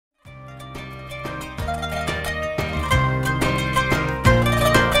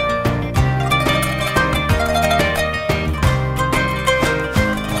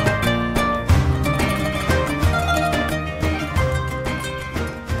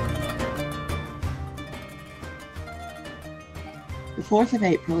The 4th of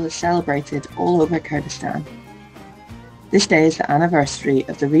April is celebrated all over Kurdistan. This day is the anniversary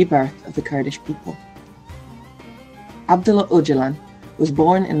of the rebirth of the Kurdish people. Abdullah Ocalan was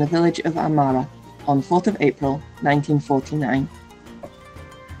born in the village of Amara on 4th of April 1949.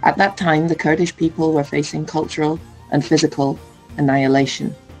 At that time, the Kurdish people were facing cultural and physical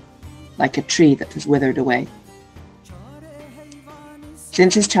annihilation, like a tree that has withered away.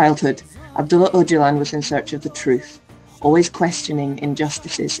 Since his childhood, Abdullah Ocalan was in search of the truth, always questioning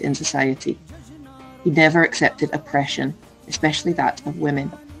injustices in society. He never accepted oppression, especially that of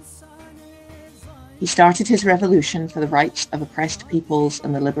women. He started his revolution for the rights of oppressed peoples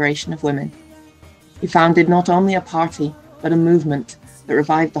and the liberation of women. He founded not only a party, but a movement that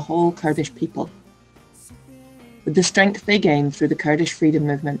revived the whole Kurdish people. With the strength they gained through the Kurdish freedom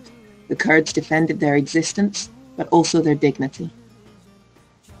movement, the Kurds defended their existence, but also their dignity.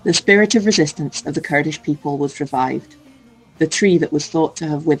 The spirit of resistance of the Kurdish people was revived. The tree that was thought to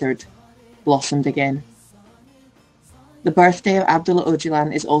have withered blossomed again. The birthday of Abdullah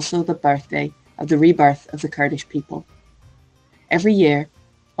Ocalan is also the birthday of the rebirth of the Kurdish people. Every year,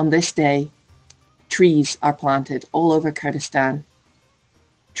 on this day, trees are planted all over Kurdistan.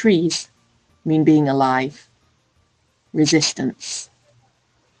 Trees mean being alive, resistance,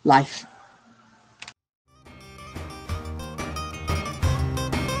 life.